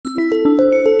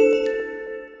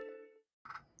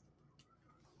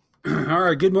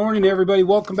right, good morning, everybody.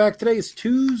 Welcome back. Today is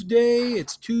Tuesday.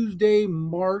 It's Tuesday,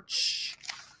 March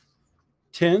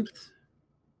 10th,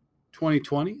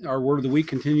 2020. Our word of the week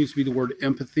continues to be the word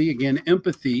empathy. Again,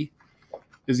 empathy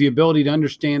is the ability to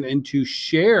understand and to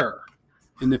share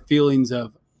in the feelings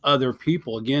of other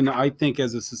people. Again, I think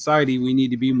as a society, we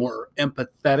need to be more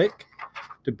empathetic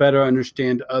to better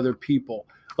understand other people.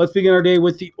 Let's begin our day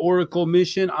with the Oracle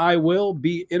mission. I will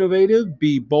be innovative,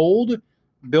 be bold,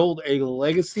 build a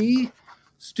legacy.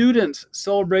 Students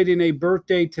celebrating a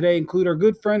birthday today include our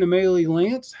good friend Amelie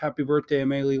Lance. Happy birthday,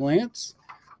 Amelie Lance,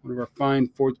 one of our fine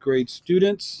fourth grade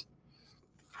students.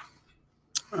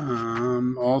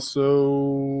 Also,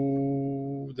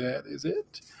 that is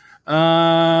it.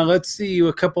 Let's see,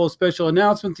 a couple of special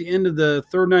announcements. The end of the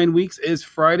third 9 weeks is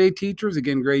Friday, teachers.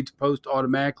 Again, grades post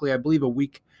automatically, I believe, a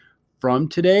week from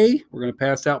today. We're going to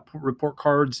pass out report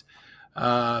cards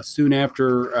soon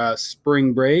after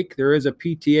spring break. There is a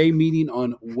PTA meeting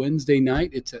on Wednesday night.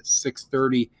 It's at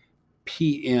 6:30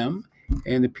 p.m.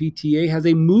 And the PTA has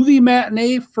a movie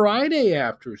matinee Friday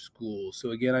after school.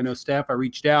 So again, I know staff, I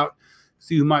reached out,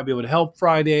 see who might be able to help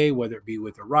Friday, whether it be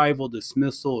with arrival,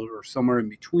 dismissal, or somewhere in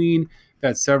between. I've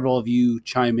had several of you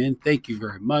chime in. Thank you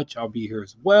very much. I'll be here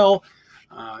as well.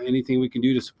 Anything we can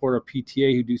do to support our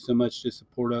PTA who do so much to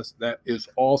support us, that is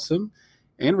awesome.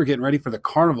 And we're getting ready for the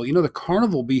carnival. You know, the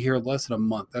carnival will be here in less than a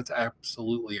month. That's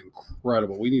absolutely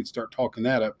incredible. We need to start talking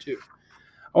that up too.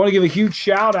 I want to give a huge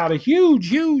shout out, a huge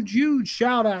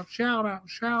shout out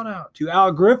to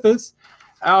Al Griffiths.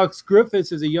 Alex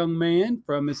Griffiths is a young man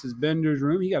from Mrs. Bender's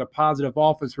room. He got a positive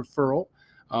office referral.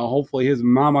 Hopefully his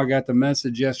mama got the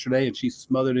message yesterday and she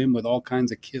smothered him with all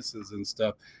kinds of kisses and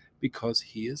stuff because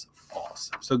he is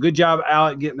awesome. So good job,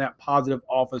 Alec, getting that positive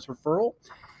office referral.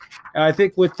 And I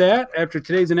think with that, after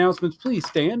today's announcements, please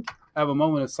stand, have a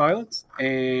moment of silence,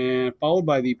 and followed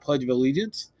by the Pledge of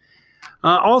Allegiance.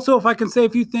 Also, if I can say a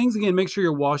few things, again, make sure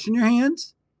you're washing your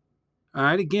hands. All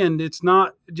right, again, it's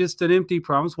not just an empty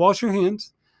promise. Wash your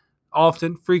hands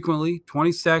often, frequently,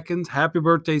 20 seconds, happy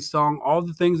birthday song, all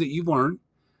the things that you've learned.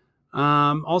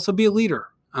 Also, be a leader.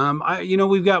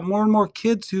 We've got more and more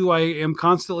kids who I am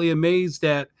constantly amazed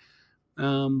at.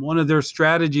 One of their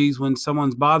strategies when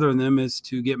someone's bothering them is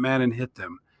to get mad and hit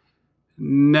them.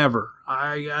 Never.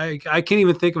 I can't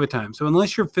even think of a time. So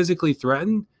unless you're physically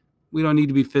threatened, we don't need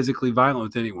to be physically violent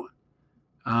with anyone.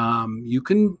 You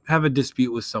can have a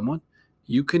dispute with someone.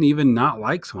 You can even not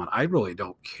like someone. I really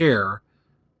don't care.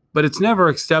 But it's never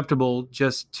acceptable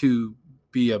just to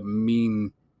be a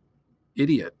mean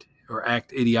idiot or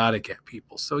act idiotic at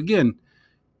people. So again,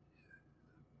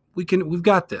 we've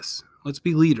got this. Let's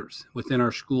be leaders within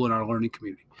our school and our learning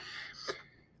community.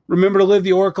 Remember to live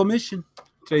the Oracle mission.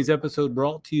 Today's episode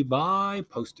brought to you by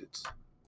Post-its.